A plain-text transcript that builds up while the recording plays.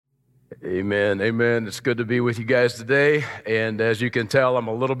Amen. Amen. It's good to be with you guys today. And as you can tell, I'm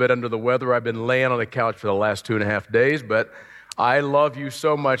a little bit under the weather. I've been laying on the couch for the last 2.5 days, but I love you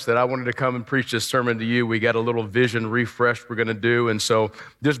so much that I wanted to come and preach this sermon to you. We got a little vision refresh we're going to do. And so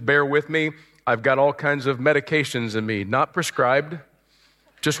just bear with me. I've got all kinds of medications in me, not prescribed,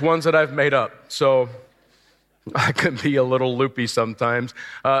 just ones that I've made up. So I can be a little loopy sometimes.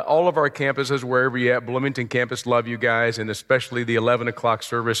 All of our campuses, wherever you're at, Bloomington campus, love you guys, and especially the 11 o'clock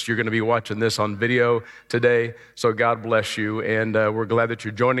service. You're going to be watching this on video today, so God bless you. And we're glad that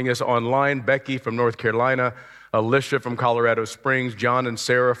you're joining us online. Becky from North Carolina, Alicia from Colorado Springs, John and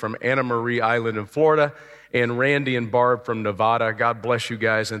Sarah from Anna Marie Island in Florida, and Randy and Barb from Nevada. God bless you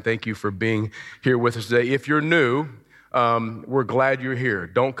guys, and thank you for being here with us today. If you're new, we're glad you're here.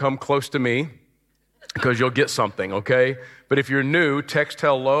 Don't come close to me, because you'll get something, okay? But if you're new, text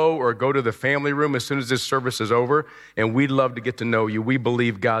hello or go to the family room as soon as this service is over, and we'd love to get to know you. We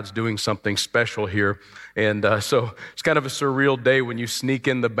believe God's doing something special here. And so it's kind of a surreal day when you sneak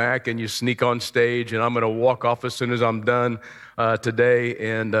in the back and you sneak on stage, and I'm going to walk off as soon as I'm done today.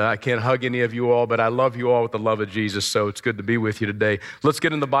 And I can't hug any of you all, but I love you all with the love of Jesus, so it's good to be with you today. Let's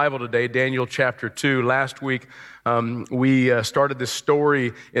get in the Bible today, Daniel chapter 2. Last week, we started this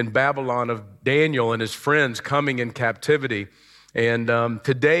story in Babylon of Daniel and his friends coming in captivity. And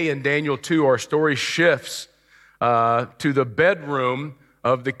today in Daniel 2, our story shifts to the bedroom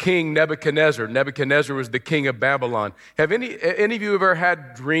of the king Nebuchadnezzar. Nebuchadnezzar was the king of Babylon. Have any of you ever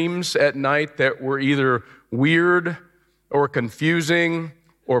had dreams at night that were either weird or confusing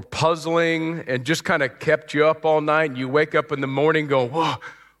or puzzling and just kind of kept you up all night, and you wake up in the morning going, whoa,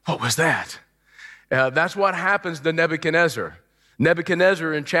 what was that? That's what happens to Nebuchadnezzar.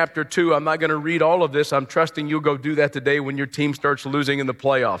 Nebuchadnezzar in chapter 2, I'm not going to read all of this. I'm trusting you'll go do that today when your team starts losing in the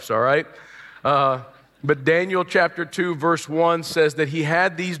playoffs, all right? But Daniel chapter 2, verse 1 says that he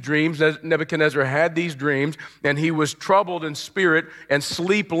had these dreams, Nebuchadnezzar had these dreams, and he was troubled in spirit, and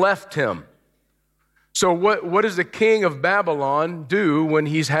sleep left him. So what does the king of Babylon do when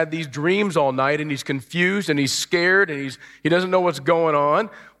he's had these dreams all night and he's confused and he's scared and he doesn't know what's going on?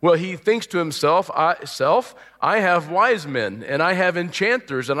 Well, he thinks to himself, I have wise men and I have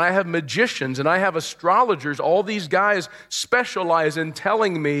enchanters and I have magicians and I have astrologers. All these guys specialize in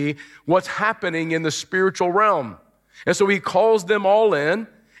telling me what's happening in the spiritual realm. And so he calls them all in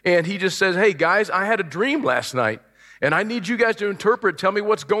and he just says, hey guys, I had a dream last night. And I need you guys to interpret, tell me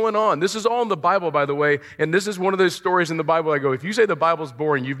what's going on. This is all in the Bible, by the way, and this is one of those stories in the Bible I go, if you say the Bible's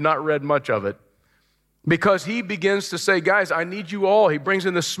boring, you've not read much of it. Because he begins to say, guys, I need you all. He brings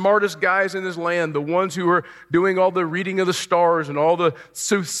in the smartest guys in his land, the ones who are doing all the reading of the stars and all the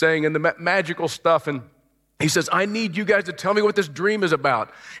soothsaying and the magical stuff. And he says, I need you guys to tell me what this dream is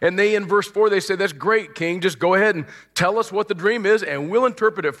about. And they, in verse 4, they say, that's great, King. Just go ahead and tell us what the dream is, and we'll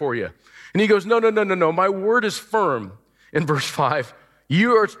interpret it for you. And he goes, no, my word is firm. In verse 5,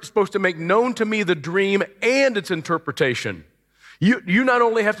 you are supposed to make known to me the dream and its interpretation. You not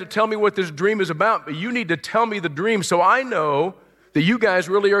only have to tell me what this dream is about, but you need to tell me the dream so I know that you guys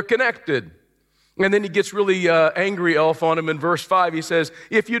really are connected. And then he gets really angry elf on him in verse 5. He says,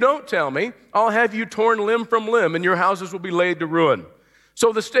 if you don't tell me, I'll have you torn limb from limb and your houses will be laid to ruin.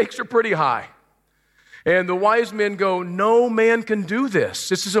 So the stakes are pretty high. And the wise men go, no man can do this.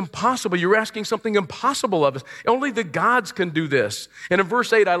 This is impossible. You're asking something impossible of us. Only the gods can do this. And in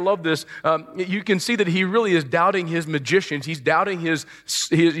verse 8, I love this. You can see that he really is doubting his magicians. He's doubting his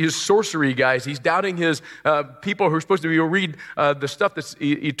sorcery guys. He's doubting his people who are supposed to read the stuff that's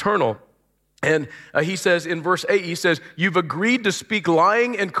eternal. And he says in verse 8, he says, you've agreed to speak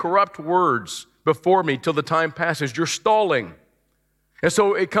lying and corrupt words before me till the time passes. You're stalling. And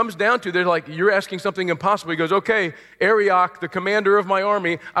so it comes down to, they're like, you're asking something impossible. He goes, okay, Arioch, the commander of my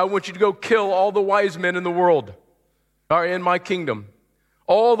army, I want you to go kill all the wise men in the world, or in my kingdom.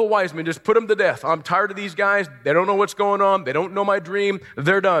 All the wise men, just put them to death. I'm tired of these guys. They don't know what's going on. They don't know my dream.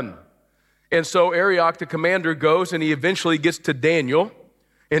 They're done. And so Arioch, the commander, goes and he eventually gets to Daniel.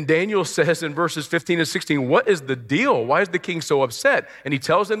 And Daniel says in verses 15 and 16, what is the deal? Why is the king so upset? And he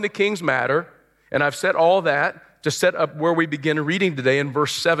tells him the king's matter. And I've said all that to set up where we begin reading today in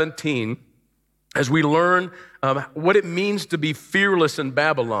verse 17, as we learn what it means to be fearless in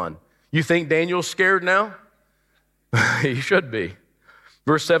Babylon. You think Daniel's scared now? He should be.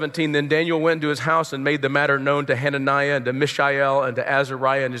 Verse 17, then Daniel went into his house and made the matter known to Hananiah and to Mishael and to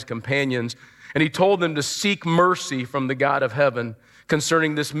Azariah and his companions. And he told them to seek mercy from the God of heaven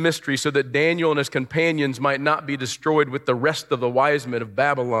concerning this mystery so that Daniel and his companions might not be destroyed with the rest of the wise men of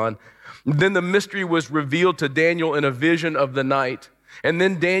Babylon. Then the mystery was revealed to Daniel in a vision of the night. And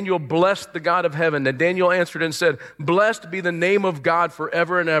then Daniel blessed the God of heaven. And Daniel answered and said, "Blessed be the name of God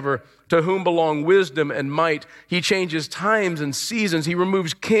forever and ever, to whom belong wisdom and might. He changes times and seasons. He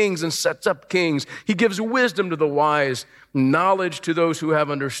removes kings and sets up kings. He gives wisdom to the wise, knowledge to those who have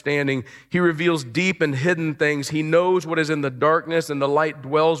understanding. He reveals deep and hidden things. He knows what is in the darkness, and the light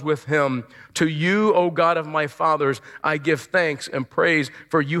dwells with him. To you, O God of my fathers, I give thanks and praise,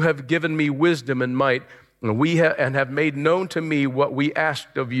 for you have given me wisdom and might. And have made known to me what we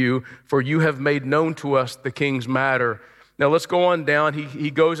asked of you, for you have made known to us the king's matter." Now let's go on down. He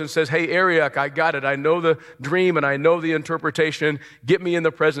goes and says, "Hey, Arioch, I got it. I know the dream and I know the interpretation. Get me in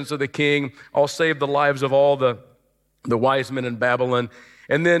the presence of the king. I'll save the lives of all the wise men in Babylon."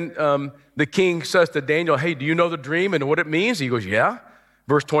 And then the king says to Daniel, "Hey, do you know the dream and what it means?" He goes, "Yeah."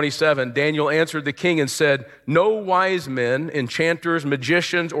 Verse 27, Daniel answered the king and said, "No wise men, enchanters,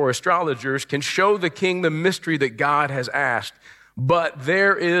 magicians, or astrologers can show the king the mystery that God has asked. But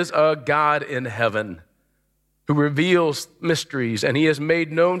there is a God in heaven who reveals mysteries, and he has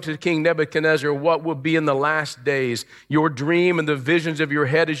made known to King Nebuchadnezzar what will be in the last days. Your dream and the visions of your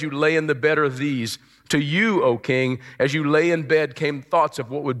head as you lay in the bed are these. To you, O king, as you lay in bed came thoughts of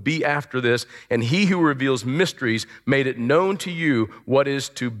what would be after this, and he who reveals mysteries made it known to you what is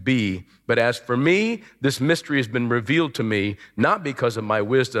to be. But as for me, this mystery has been revealed to me, not because of my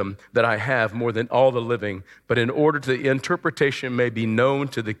wisdom that I have more than all the living, but in order that the interpretation may be known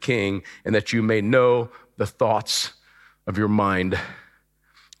to the king, and that you may know the thoughts of your mind."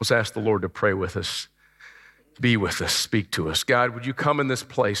 Let's ask the Lord to pray with us, be with us, speak to us. God, would you come in this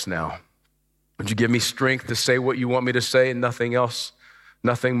place now? Would you give me strength to say what you want me to say and nothing else,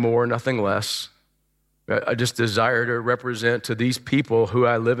 nothing more, nothing less? I just desire to represent to these people who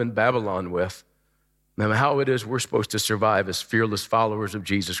I live in Babylon with, and how it is we're supposed to survive as fearless followers of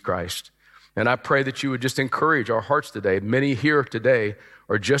Jesus Christ. And I pray that you would just encourage our hearts today. Many here today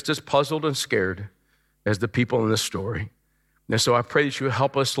are just as puzzled and scared as the people in this story. And so I pray that you would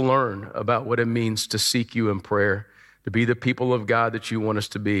help us learn about what it means to seek you in prayer, to be the people of God that you want us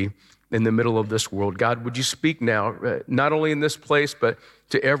to be in the middle of this world. God, would you speak now, not only in this place, but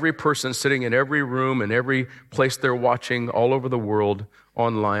to every person sitting in every room and every place they're watching all over the world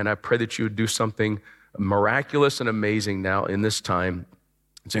online. I pray that you would do something miraculous and amazing now in this time.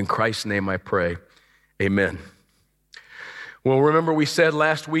 It's in Christ's name I pray. Amen. Well, remember we said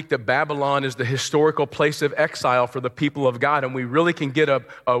last week that Babylon is the historical place of exile for the people of God, and we really can get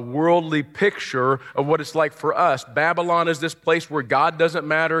a worldly picture of what it's like for us. Babylon is this place where God doesn't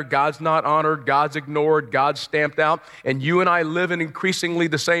matter, God's not honored, God's ignored, God's stamped out, and you and I live in increasingly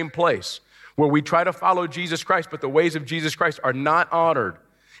the same place where we try to follow Jesus Christ, but the ways of Jesus Christ are not honored.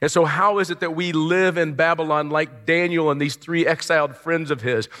 And so how is it that we live in Babylon like Daniel and these three exiled friends of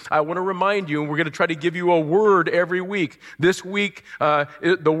his? I want to remind you, and we're going to try to give you a word every week. This week,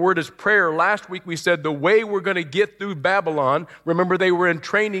 the word is prayer. Last week, we said the way we're going to get through Babylon, remember they were in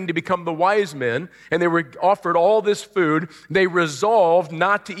training to become the wise men, and they were offered all this food. They resolved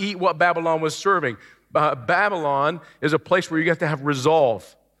not to eat what Babylon was serving. Babylon is a place where you have to have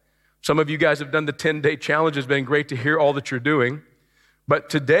resolve. Some of you guys have done the 10-day challenge. It's been great to hear all that you're doing. But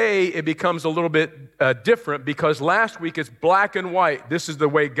today it becomes a little bit different because last week it's black and white. This is the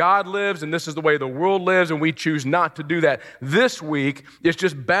way God lives and this is the way the world lives, and we choose not to do that. This week it's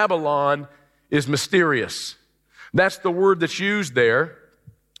just Babylon is mysterious. That's the word that's used there.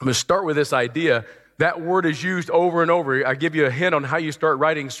 I'm going to start with this idea. That word is used over and over. I give you a hint on how you start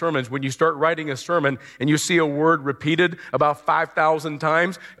writing sermons. When you start writing a sermon and you see a word repeated about 5,000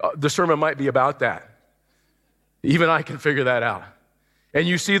 times, the sermon might be about that. Even I can figure that out. And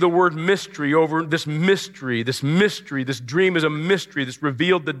you see the word mystery over this mystery, this dream is a mystery that's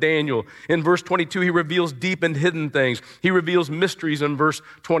revealed to Daniel. In verse 22, he reveals deep and hidden things. He reveals mysteries in verse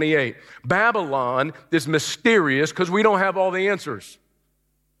 28. Babylon is mysterious because we don't have all the answers.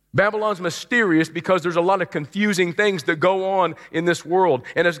 Babylon's mysterious because there's a lot of confusing things that go on in this world.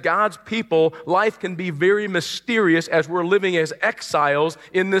 And as God's people, life can be very mysterious as we're living as exiles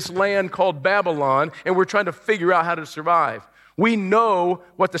in this land called Babylon, and we're trying to figure out how to survive. We know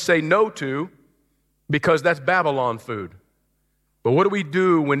what to say no to because that's Babylon food. But what do we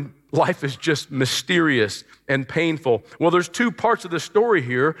do when life is just mysterious and painful? Well, there's two parts of the story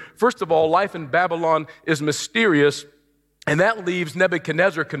here. First of all, life in Babylon is mysterious, and that leaves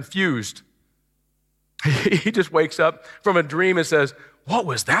Nebuchadnezzar confused. He just wakes up from a dream and says, "What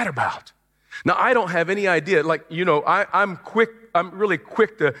was that about?" Now, I don't have any idea. I'm really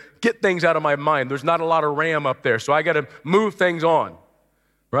quick to get things out of my mind. There's not a lot of RAM up there, so I got to move things on,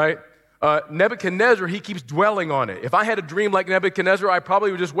 right? Nebuchadnezzar, he keeps dwelling on it. If I had a dream like Nebuchadnezzar, I probably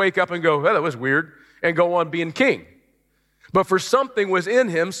would just wake up and go, "Well, that was weird," and go on being king. But for something was in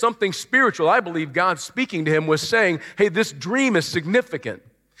him, something spiritual. I believe God speaking to him was saying, hey, this dream is significant.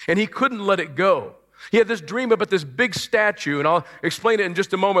 And he couldn't let it go. He had this dream about this big statue, and I'll explain it in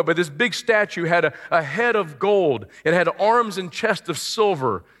just a moment, but this big statue had a head of gold. It had arms and chest of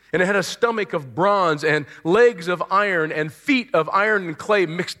silver, and it had a stomach of bronze and legs of iron and feet of iron and clay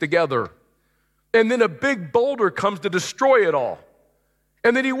mixed together. And then a big boulder comes to destroy it all.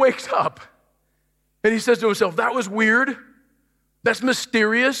 And then he wakes up, and he says to himself, that was weird. That's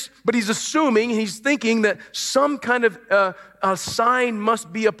mysterious, but he's assuming, he's thinking that some kind of a sign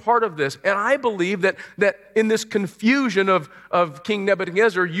must be a part of this. And I believe that in this confusion of King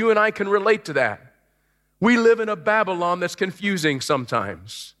Nebuchadnezzar, you and I can relate to that. We live in a Babylon that's confusing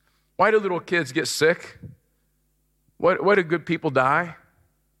sometimes. Why do little kids get sick? Why do good people die?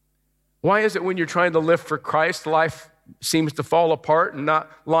 Why is it when you're trying to live for Christ, life seems to fall apart and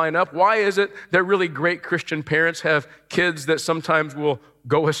not line up? Why is it that really great Christian parents have kids that sometimes will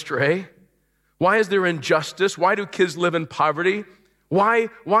go astray? Why is there injustice? Why do kids live in poverty? Why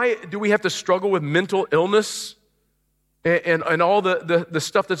do we have to struggle with mental illness and all the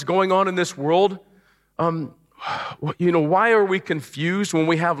stuff that's going on in this world? Why are we confused when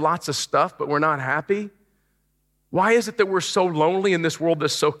we have lots of stuff but we're not happy? Why is it that we're so lonely in this world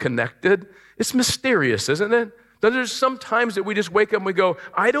that's so connected? It's mysterious, isn't it? There's some times that we just wake up and we go,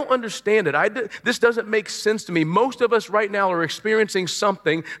 I don't understand it. This doesn't make sense to me. Most of us right now are experiencing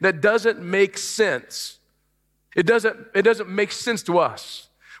something that doesn't make sense. It doesn't make sense to us.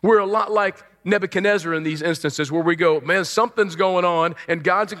 We're a lot like Nebuchadnezzar in these instances where we go, man, something's going on and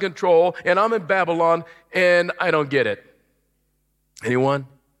God's in control and I'm in Babylon and I don't get it. Anyone?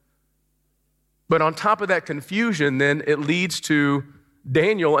 But on top of that confusion, then it leads to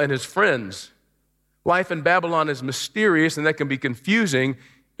Daniel and his friends. Life in Babylon is mysterious and that can be confusing.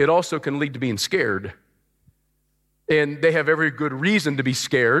 It also can lead to being scared. And they have every good reason to be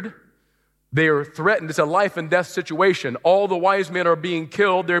scared. They are threatened. It's a life and death situation. All the wise men are being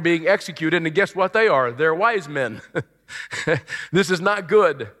killed. They're being executed. And guess what they are? They're wise men. This is not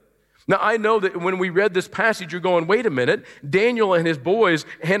good. Now, I know that when we read this passage, you're going, wait a minute. Daniel and his boys,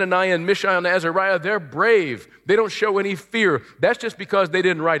 Hananiah and Mishael and Azariah, they're brave. They don't show any fear. That's just because they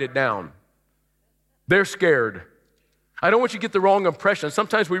didn't write it down. They're scared. I don't want you to get the wrong impression.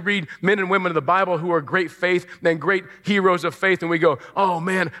 Sometimes we read men and women in the Bible who are great faith and great heroes of faith, and we go, oh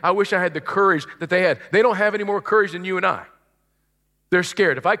man, I wish I had the courage that they had. They don't have any more courage than you and I. They're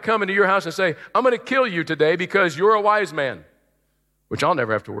scared. If I come into your house and say, I'm going to kill you today because you're a wise man, which I'll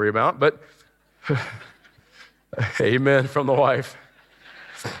never have to worry about, but amen from the wife.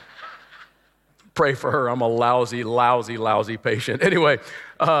 Pray for her. I'm a lousy patient. Anyway,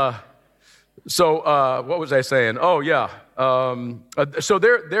 So what was I saying? Oh, yeah. So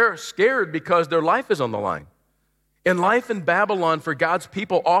they're scared because their life is on the line. And life in Babylon for God's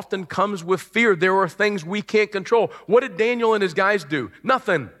people often comes with fear. There are things we can't control. What did Daniel and his guys do?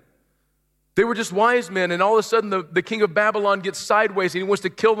 Nothing. They were just wise men, and all of a sudden the king of Babylon gets sideways and he wants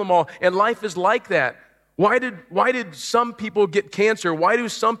to kill them all. And life is like that. Why did some people get cancer? Why do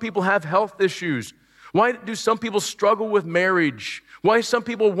some people have health issues? Why do some people struggle with marriage? Why some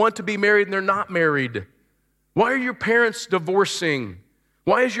people want to be married and they're not married? Why are your parents divorcing?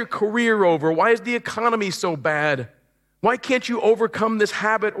 Why is your career over? Why is the economy so bad? Why can't you overcome this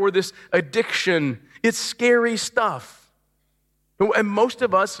habit or this addiction? It's scary stuff. And most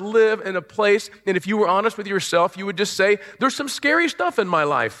of us live in a place, and if you were honest with yourself, you would just say, there's some scary stuff in my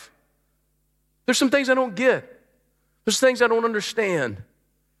life. There's some things I don't get. There's things I don't understand.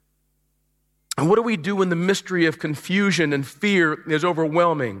 And what do we do when the mystery of confusion and fear is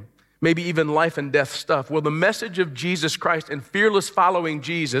overwhelming? Maybe even life and death stuff. Well, the message of Jesus Christ and fearless following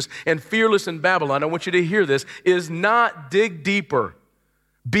Jesus and fearless in Babylon, I want you to hear this, is not dig deeper,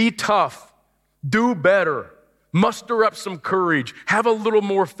 be tough, do better, muster up some courage, have a little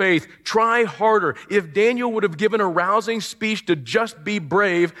more faith, try harder. If Daniel would have given a rousing speech to just be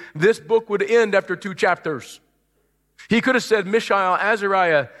brave, this book would end after 2 chapters. He could have said, Mishael,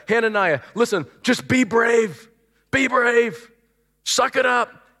 Azariah, Hananiah, listen, just be brave, suck it up,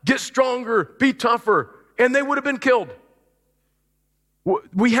 get stronger, be tougher, and they would have been killed.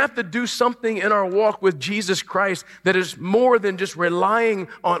 We have to do something in our walk with Jesus Christ that is more than just relying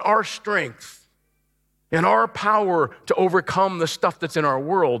on our strength and our power to overcome the stuff that's in our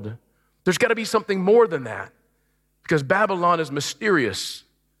world. There's got to be something more than that because Babylon is mysterious,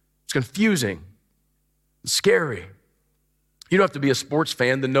 it's confusing, it's scary. You don't have to be a sports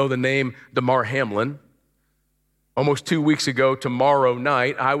fan to know the name Damar Hamlin. Almost 2 weeks ago, tomorrow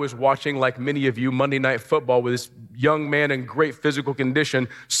night, I was watching, like many of you, Monday Night Football with this young man in great physical condition,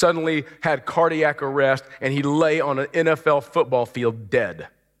 suddenly had cardiac arrest, and he lay on an NFL football field dead.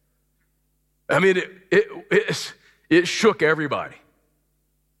 I mean, it shook everybody.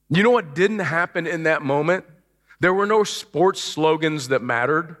 You know what didn't happen in that moment? There were no sports slogans that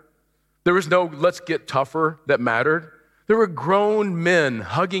mattered. There was no "let's get tougher" that mattered. There were grown men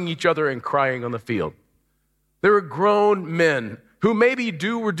hugging each other and crying on the field. There were grown men who maybe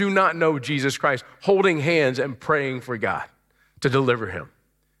do or do not know Jesus Christ, holding hands and praying for God to deliver him.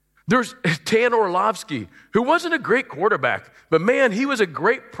 There's Dan Orlovsky, who wasn't a great quarterback, but man, he was a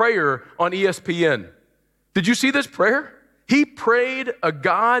great prayer on ESPN. Did you see this prayer? He prayed a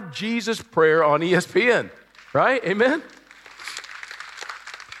God-Jesus prayer on ESPN, right? Amen?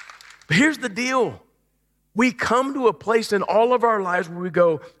 But here's the deal. We come to a place in all of our lives where we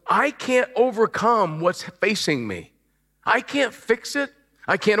go, I can't overcome what's facing me. I can't fix it.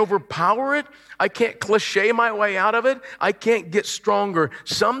 I can't overpower it. I can't cliche my way out of it. I can't get stronger.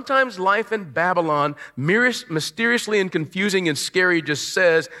 Sometimes life in Babylon, mysteriously and confusing and scary, just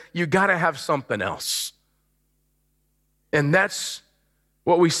says, you got to have something else. And that's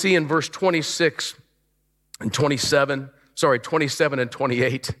what we see in verse 26 and 27 and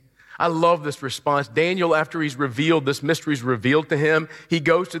 28. I love this response. Daniel, after he's revealed, this mystery's revealed to him, he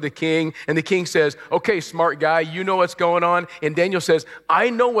goes to the king, and the king says, okay, smart guy, you know what's going on. And Daniel says, I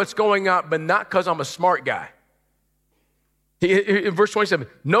know what's going on, but not because I'm a smart guy. In verse 27,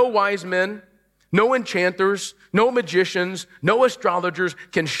 no wise men, no enchanters, no magicians, no astrologers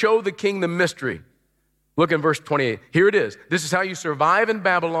can show the king the mystery. Look in verse 28. Here it is. This is how you survive in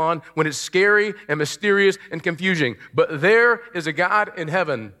Babylon when it's scary and mysterious and confusing. But there is a God in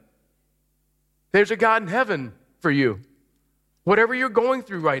heaven. There's a God in heaven for you. Whatever you're going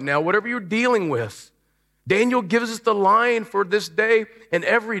through right now, whatever you're dealing with, Daniel gives us the line for this day and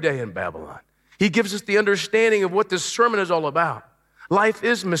every day in Babylon. He gives us the understanding of what this sermon is all about. Life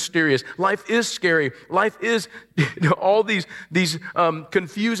is mysterious. Life is scary. Life is all these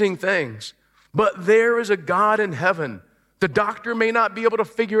confusing things. But there is a God in heaven. The doctor may not be able to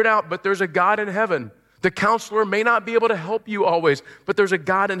figure it out, but there's a God in heaven. The counselor may not be able to help you always, but there's a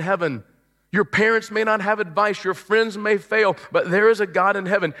God in heaven. Your parents may not have advice. Your friends may fail, but there is a God in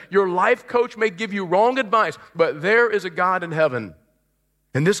heaven. Your life coach may give you wrong advice, but there is a God in heaven.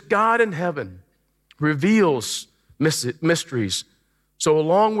 And this God in heaven reveals mysteries. So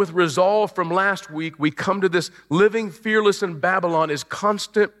along with resolve from last week, we come to this living fearless in Babylon is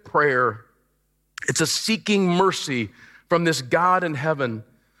constant prayer. It's a seeking mercy from this God in heaven.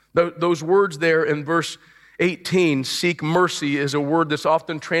 Those words there in verse 18, seek mercy, is a word that's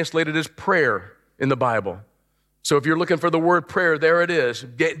often translated as prayer in the Bible. So if you're looking for the word prayer, there it is.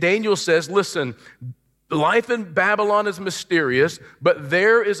 Daniel says, listen, life in Babylon is mysterious, but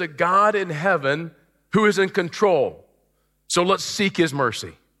there is a God in heaven who is in control. So let's seek his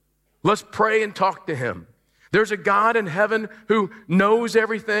mercy. Let's pray and talk to him. There's a God in heaven who knows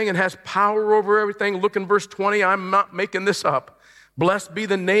everything and has power over everything. Look in verse 20. I'm not making this up. Blessed be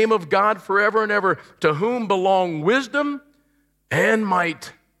the name of God forever and ever, to whom belong wisdom and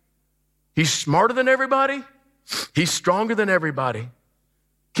might. He's smarter than everybody. He's stronger than everybody.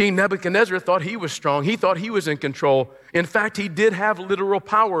 King Nebuchadnezzar thought he was strong. He thought he was in control. In fact, he did have literal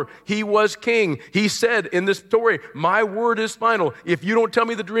power. He was king. He said in this story, my word is final. If you don't tell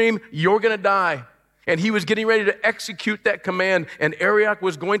me the dream, you're going to die. And he was getting ready to execute that command, and Arioch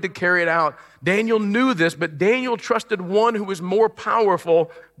was going to carry it out. Daniel knew this, but Daniel trusted one who was more powerful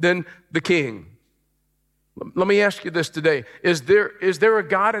than the king. Let me ask you this today. Is there a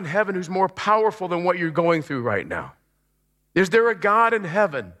God in heaven who's more powerful than what you're going through right now? Is there a God in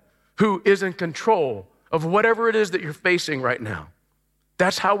heaven who is in control of whatever it is that you're facing right now?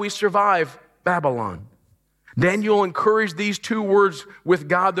 That's how we survive Babylon. Daniel encouraged these two words with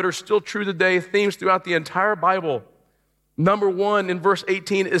God that are still true today, themes throughout the entire Bible. Number one in verse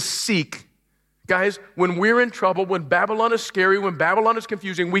 18 is seek. Guys, when we're in trouble, when Babylon is scary, when Babylon is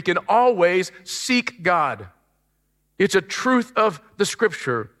confusing, we can always seek God. It's a truth of the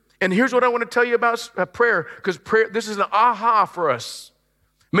scripture. And here's what I want to tell you about prayer, because prayer, this is an aha for us.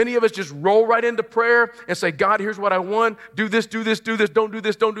 Many of us just roll right into prayer and say, God, here's what I want. Do this, do this, do this, don't do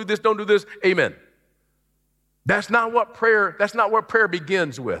this, don't do this, don't do this. Amen. That's not what prayer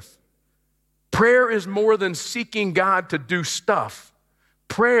begins with. Prayer is more than seeking God to do stuff.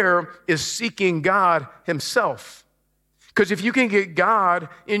 Prayer is seeking God himself. Because if you can get God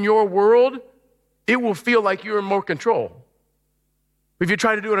in your world, it will feel like you're in more control. If you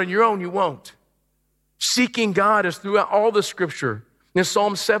try to do it on your own, you won't. Seeking God is throughout all the scripture. In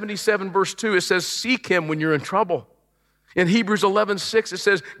Psalm 77, verse 2, it says, seek him when you're in trouble. In Hebrews 11:6, it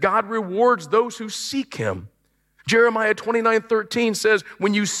says, God rewards those who seek him. Jeremiah 29:13 says,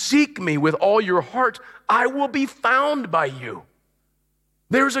 when you seek me with all your heart, I will be found by you.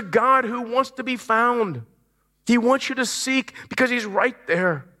 There's a God who wants to be found. He wants you to seek because he's right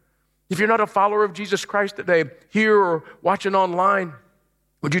there. If you're not a follower of Jesus Christ today, here or watching online,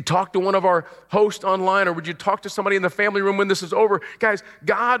 would you talk to one of our hosts online, or would you talk to somebody in the family room when this is over? Guys,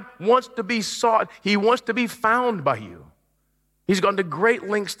 God wants to be sought. He wants to be found by you. He's gone to great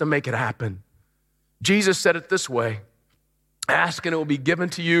lengths to make it happen. Jesus said it this way, ask and it will be given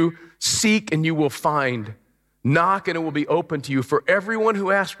to you, seek and you will find, knock and it will be open to you. For everyone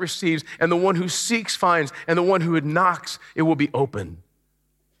who asks receives, and the one who seeks finds, and the one who knocks, it will be open.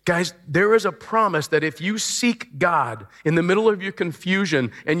 Guys, there is a promise that if you seek God in the middle of your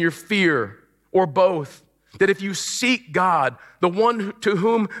confusion and your fear, or both, that if you seek God, the one to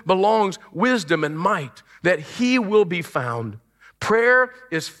whom belongs wisdom and might, that he will be found. Prayer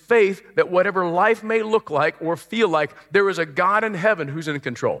is faith that whatever life may look like or feel like, there is a God in heaven who's in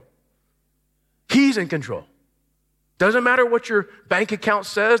control. He's in control. Doesn't matter what your bank account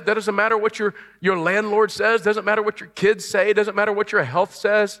says. Doesn't matter what your landlord says. Doesn't matter what your kids say. Doesn't matter what your health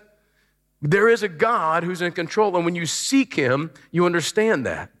says. There is a God who's in control. And when you seek him, you understand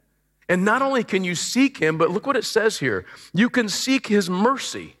that. And not only can you seek him, but look what it says here. You can seek his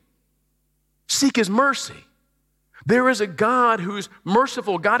mercy. Seek his mercy. There is a God who's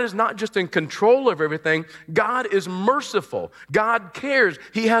merciful. God is not just in control of everything. God is merciful. God cares.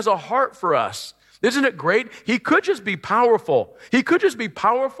 He has a heart for us. Isn't it great? He could just be powerful. He could just be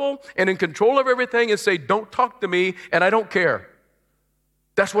powerful and in control of everything and say, don't talk to me and I don't care.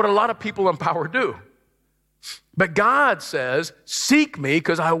 That's what a lot of people in power do. But God says, seek me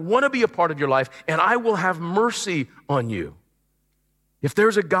because I want to be a part of your life and I will have mercy on you. If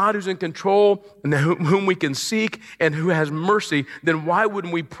there's a God who's in control and whom we can seek and who has mercy, then why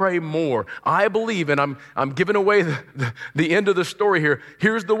wouldn't we pray more? I believe, and I'm giving away the end of the story here.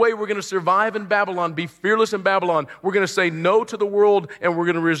 Here's the way we're going to survive in Babylon, be fearless in Babylon. We're going to say no to the world, and we're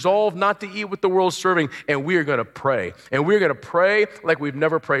going to resolve not to eat what the world's serving, and we are going to pray. And we're going to pray like we've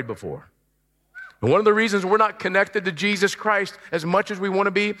never prayed before. And one of the reasons we're not connected to Jesus Christ as much as we want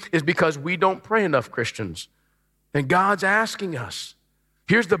to be is because we don't pray enough, Christians. And God's asking us.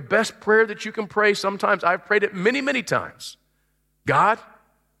 Here's the best prayer that you can pray. Sometimes I've prayed it many, many times. God,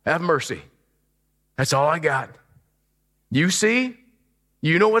 have mercy. That's all I got. You see?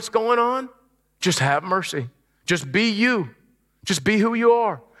 You know what's going on? Just have mercy. Just be you. Just be who you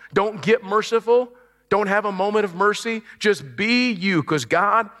are. Don't get merciful. Don't have a moment of mercy. Just be you, because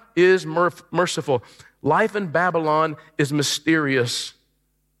God is merciful. Life in Babylon is mysterious.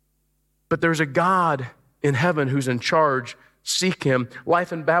 But there's a God in heaven who's in charge. Seek him.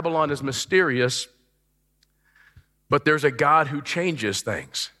 Life in Babylon is mysterious, but there's a God who changes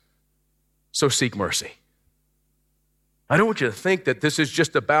things. So seek mercy. I don't want you to think that this is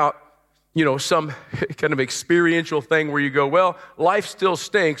just about, some kind of experiential thing where you go, well, life still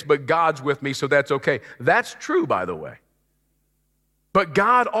stinks, but God's with me, so that's okay. That's true, by the way. But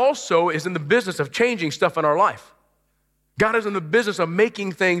God also is in the business of changing stuff in our life. God is in the business of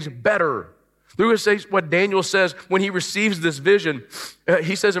making things better. Look at what Daniel says when he receives this vision.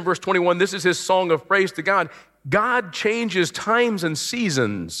 He says in verse 21, this is his song of praise to God. God changes times and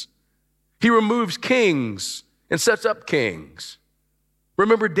seasons. He removes kings and sets up kings.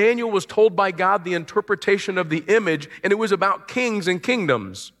 Remember, Daniel was told by God the interpretation of the image, and it was about kings and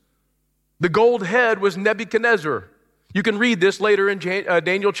kingdoms. The gold head was Nebuchadnezzar. You can read this later in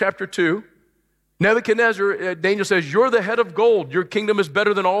Daniel chapter 2. Nebuchadnezzar, Daniel says, you're the head of gold. Your kingdom is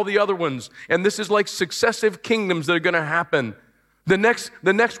better than all the other ones. And this is like successive kingdoms that are going to happen. The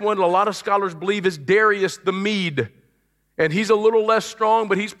next one, a lot of scholars believe, is Darius the Mede. And he's a little less strong,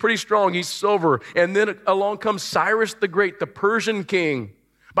 but he's pretty strong. He's silver. And then along comes Cyrus the Great, the Persian king.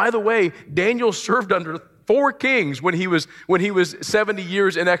 By the way, Daniel served under 4 kings when he was 70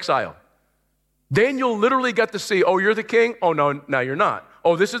 years in exile. Daniel literally got to see, oh, you're the king? Oh, no, now you're not.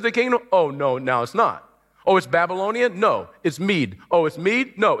 Oh, this is the kingdom? Oh, no, now it's not. Oh, it's Babylonian? No, it's Mede. Oh, it's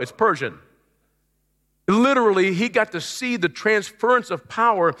Mede? No, it's Persian. Literally, he got to see the transference of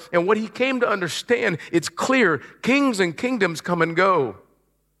power, and what he came to understand, it's clear, kings and kingdoms come and go.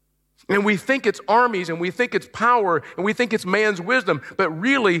 And we think it's armies, and we think it's power, and we think it's man's wisdom, but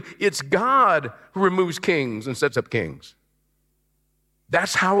really, it's God who removes kings and sets up kings.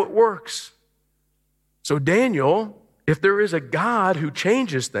 That's how it works. So Daniel, if there is a God who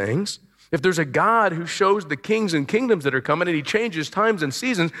changes things, if there's a God who shows the kings and kingdoms that are coming and he changes times and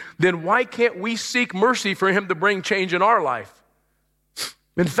seasons, then why can't we seek mercy for him to bring change in our life?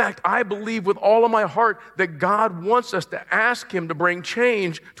 In fact, I believe with all of my heart that God wants us to ask him to bring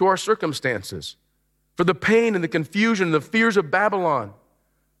change to our circumstances. For the pain and the confusion and the fears of Babylon,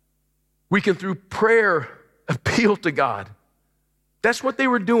 we can, through prayer, appeal to God. That's what they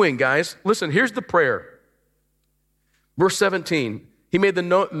were doing, guys. Listen, here's the prayer. Verse 17, he made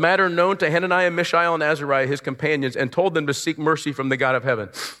the matter known to Hananiah, Mishael, and Azariah, his companions, and told them to seek mercy from the God of heaven.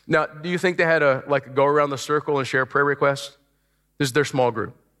 Now, do you think they had to go around the circle and share prayer requests? This is their small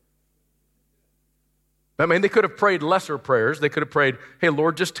group. I mean, they could have prayed lesser prayers. They could have prayed, hey,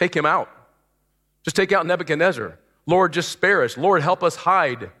 Lord, just take him out. Just take out Nebuchadnezzar. Lord, just spare us. Lord, help us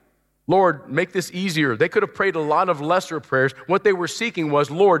hide. Lord, make this easier. They could have prayed a lot of lesser prayers. What they were seeking was,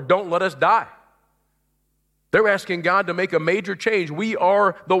 Lord, don't let us die. They're asking God to make a major change. We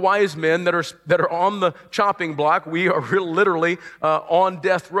are the wise men that are on the chopping block. We are literally on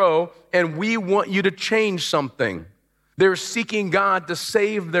death row, and we want you to change something. They're seeking God to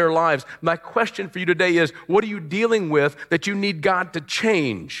save their lives. My question for you today is, what are you dealing with that you need God to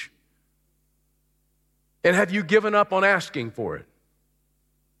change? And have you given up on asking for it?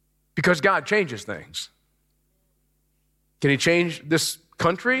 Because God changes things. Can he change this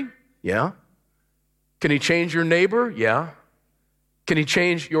country? Yeah. Can he change your neighbor? Yeah. Can he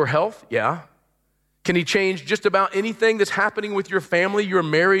change your health? Yeah. Can he change just about anything that's happening with your family, your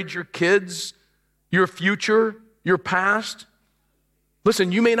marriage, your kids, your future, your past?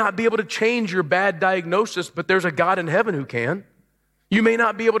 Listen, you may not be able to change your bad diagnosis, but there's a God in heaven who can. You may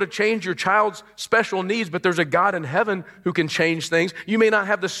not be able to change your child's special needs, but there's a God in heaven who can change things. You may not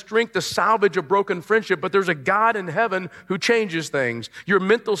have the strength to salvage a broken friendship, but there's a God in heaven who changes things. Your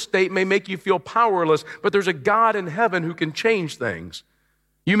mental state may make you feel powerless, but there's a God in heaven who can change things.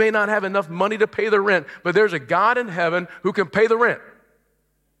 You may not have enough money to pay the rent, but there's a God in heaven who can pay the rent.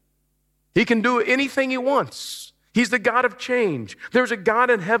 He can do anything he wants. He's the God of change. There's a God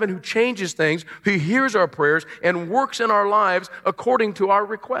in heaven who changes things, who hears our prayers and works in our lives according to our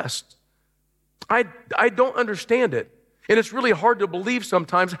requests. I don't understand it. And it's really hard to believe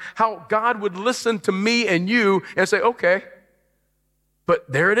sometimes how God would listen to me and you and say, okay. But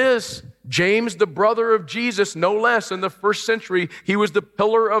there it is. James, the brother of Jesus, no less, in the first century, he was the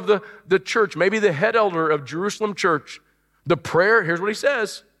pillar of the church, maybe the head elder of Jerusalem church. The prayer, here's what he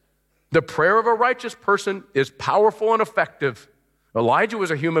says. The prayer of a righteous person is powerful and effective. Elijah was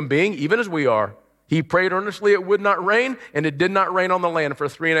a human being, even as we are. He prayed earnestly it would not rain, and it did not rain on the land for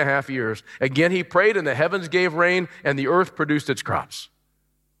 3.5 years. Again, he prayed, and the heavens gave rain, and the earth produced its crops.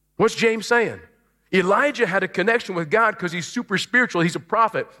 What's James saying? Elijah had a connection with God because he's super spiritual. He's a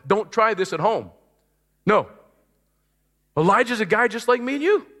prophet. Don't try this at home. No. Elijah's a guy just like me and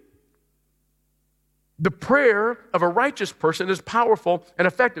you. The prayer of a righteous person is powerful and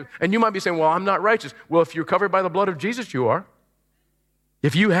effective. And you might be saying, well, I'm not righteous. Well, if you're covered by the blood of Jesus, you are.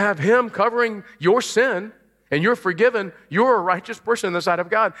 If you have him covering your sin and you're forgiven, you're a righteous person in the sight of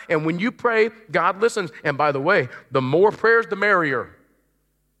God. And when you pray, God listens. And by the way, the more prayers, the merrier.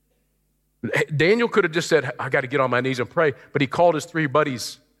 Daniel could have just said, I got to get on my knees and pray. But he called his 3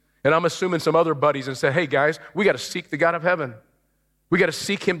 buddies. And I'm assuming some other buddies and said, hey, guys, we got to seek the God of heaven. We got to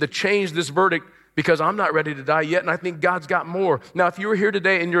seek him to change this verdict, because I'm not ready to die yet, and I think God's got more. Now, if you were here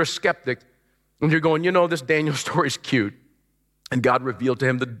today and you're a skeptic, and you're going, this Daniel story is cute, and God revealed to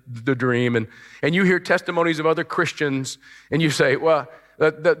him the dream, and you hear testimonies of other Christians, and you say, well,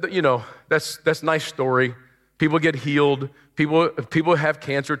 that's nice story. People get healed. People have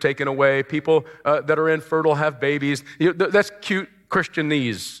cancer taken away. People that are infertile have babies. That's cute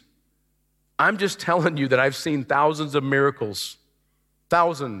Christianese. I'm just telling you that I've seen thousands of miracles,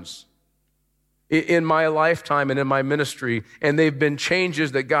 thousands, in my lifetime and in my ministry, and they've been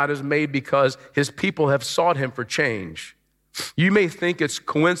changes that God has made because his people have sought him for change. You may think it's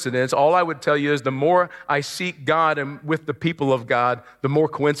coincidence. All I would tell you is the more I seek God and with the people of God, the more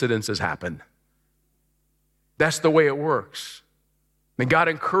coincidences happen. That's the way it works. And God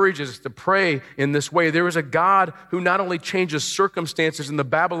encourages us to pray in this way. There is a God who not only changes circumstances in the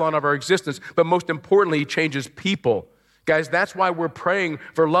Babylon of our existence, but most importantly, he changes people. Guys, that's why we're praying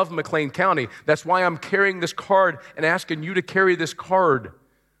for Love McLean County. That's why I'm carrying this card and asking you to carry this card.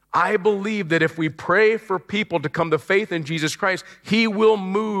 I believe that if we pray for people to come to faith in Jesus Christ, he will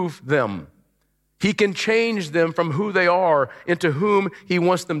move them. He can change them from who they are into whom he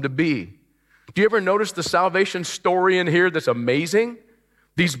wants them to be. Do you ever notice the salvation story in here that's amazing?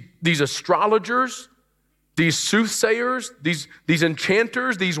 These astrologers, these soothsayers, these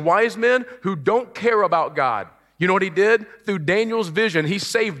enchanters, these wise men who don't care about God. You know what he did? Through Daniel's vision, he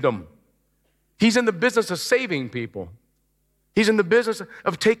saved them. He's in the business of saving people. He's in the business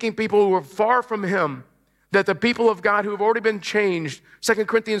of taking people who are far from him. That the people of God who have already been changed, 2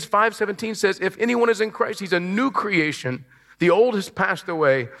 Corinthians 5:17 says, if anyone is in Christ, he's a new creation. The old has passed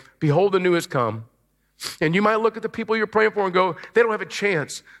away. Behold, the new has come. And you might look at the people you're praying for and go, they don't have a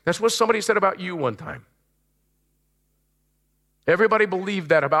chance. That's what somebody said about you one time. Everybody believed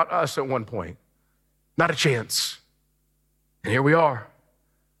that about us at one point. Not a chance. And here we are.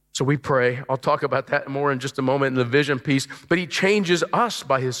 So we pray. I'll talk about that more in just a moment in the vision piece. But he changes us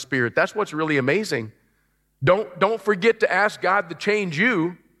by his Spirit. That's what's really amazing. Don't forget to ask God to change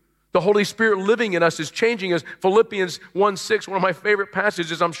you. The Holy Spirit living in us is changing us. Philippians 1:6, one of my favorite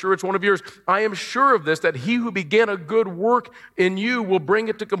passages, I'm sure it's one of yours. I am sure of this, that he who began a good work in you will bring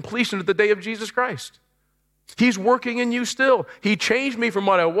it to completion at the day of Jesus Christ. He's working in you still. He changed me from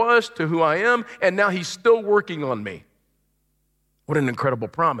what I was to who I am, and now he's still working on me. What an incredible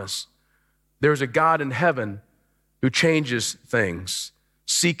promise. There's a God in heaven who changes things.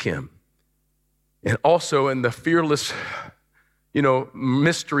 Seek him. And also in the fearless,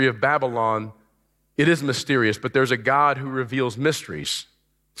 mystery of Babylon, it is mysterious, but there's a God who reveals mysteries.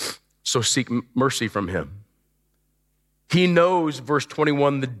 So seek mercy from him. He knows, verse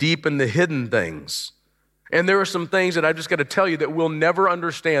 21, the deep and the hidden things. And there are some things that I just got to tell you that we'll never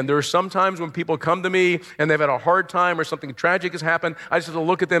understand. There are some times when people come to me and they've had a hard time or something tragic has happened. I just have to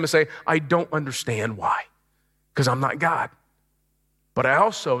look at them and say, I don't understand why, because I'm not God. But I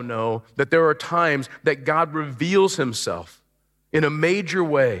also know that there are times that God reveals himself in a major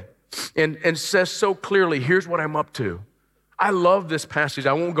way and says so clearly, here's what I'm up to. I love this passage.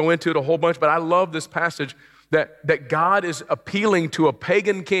 I won't go into it a whole bunch, but I love this passage that God is appealing to a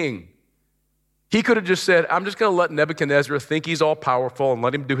pagan king. He could have just said, I'm just going to let Nebuchadnezzar think he's all powerful and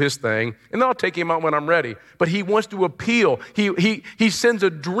let him do his thing, and then I'll take him out when I'm ready. But he wants to appeal. He sends a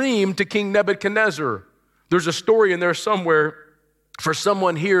dream to King Nebuchadnezzar. There's a story in there somewhere for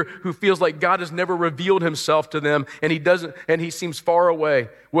someone here who feels like God has never revealed himself to them and he seems far away.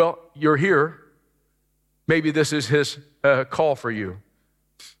 Well, you're here. Maybe this is his call for you.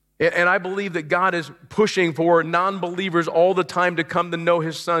 And I believe that God is pushing for non-believers all the time to come to know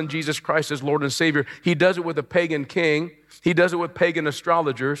his son, Jesus Christ, as Lord and Savior. He does it with a pagan king. He does it with pagan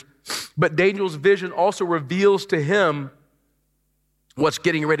astrologers. But Daniel's vision also reveals to him what's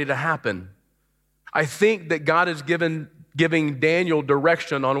getting ready to happen. I think that God is giving Daniel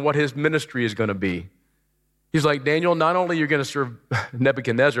direction on what his ministry is going to be. He's like, Daniel, not only you're going to serve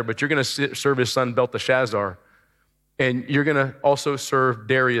Nebuchadnezzar, but you're going to serve his son Belteshazzar. And you're going to also serve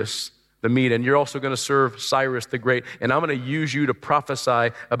Darius the Mede, and you're also going to serve Cyrus the Great. And I'm going to use you to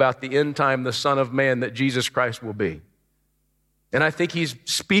prophesy about the end time, the Son of Man, that Jesus Christ will be. And I think he's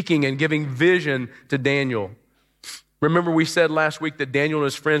speaking and giving vision to Daniel. Remember, we said last week that Daniel and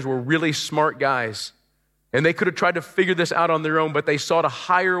his friends were really smart guys. And they could have tried to figure this out on their own, but they sought a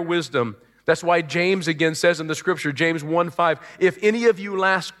higher wisdom. That's why James again says in the scripture, James 1:5, if any of you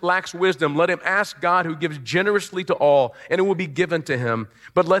lacks wisdom, let him ask God who gives generously to all, and it will be given to him.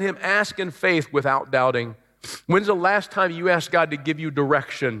 But let him ask in faith without doubting. When's the last time you asked God to give you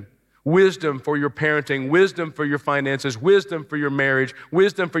direction, wisdom for your parenting, wisdom for your finances, wisdom for your marriage,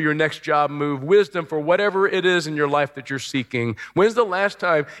 wisdom for your next job move, wisdom for whatever it is in your life that you're seeking? When's the last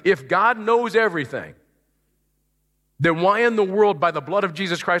time, if God knows everything, then why in the world, by the blood of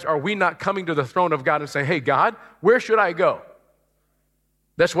Jesus Christ, are we not coming to the throne of God and saying, hey, God, where should I go?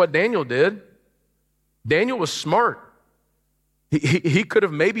 That's what Daniel did. Daniel was smart. He could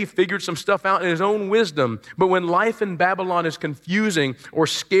have maybe figured some stuff out in his own wisdom. But when life in Babylon is confusing or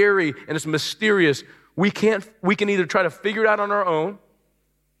scary and it's mysterious, we can either try to figure it out on our own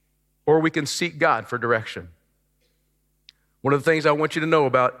or we can seek God for direction. One of the things I want you to know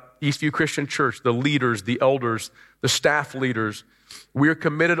about Eastview Christian Church, the leaders, the elders, the staff leaders, we are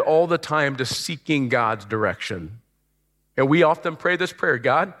committed all the time to seeking God's direction. And we often pray this prayer,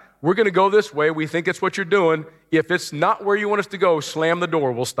 God, we're going to go this way. We think it's what you're doing. If it's not where you want us to go, slam the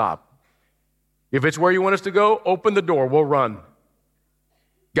door, we'll stop. If it's where you want us to go, open the door, we'll run.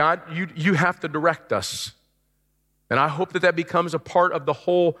 God, you have to direct us. And I hope that becomes a part of the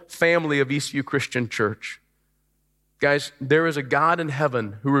whole family of Eastview Christian Church. Guys, there is a God in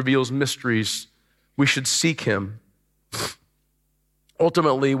heaven who reveals mysteries. We should seek him.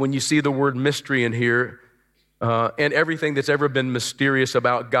 Ultimately, when you see the word mystery in here, and everything that's ever been mysterious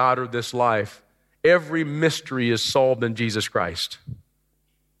about God or this life, every mystery is solved in Jesus Christ.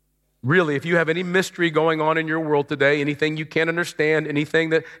 Really, if you have any mystery going on in your world today, anything you can't understand, anything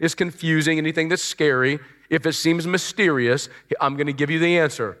that is confusing, anything that's scary, if it seems mysterious, I'm going to give you the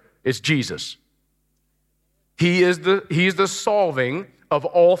answer. It's Jesus. He's the solving of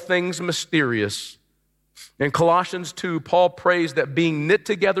all things mysterious. In Colossians 2, Paul prays that being knit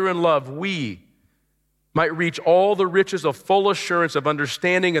together in love, we might reach all the riches of full assurance of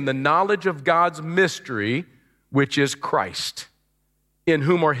understanding and the knowledge of God's mystery, which is Christ, in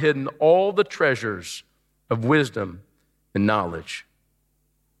whom are hidden all the treasures of wisdom and knowledge.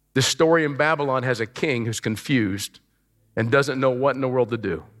 This story in Babylon has a king who's confused and doesn't know what in the world to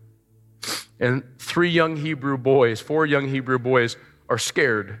do. And four young Hebrew boys are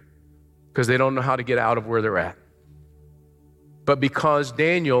scared because they don't know how to get out of where they're at. But because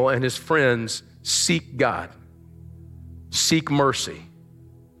Daniel and his friends seek God, seek mercy,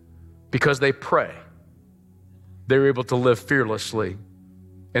 because they pray, they're able to live fearlessly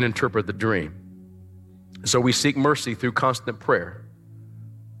and interpret the dream. So we seek mercy through constant prayer.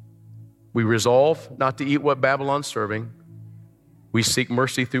 We resolve not to eat what Babylon's serving. We seek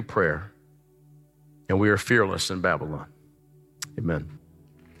mercy through prayer, and we are fearless in Babylon. Amen.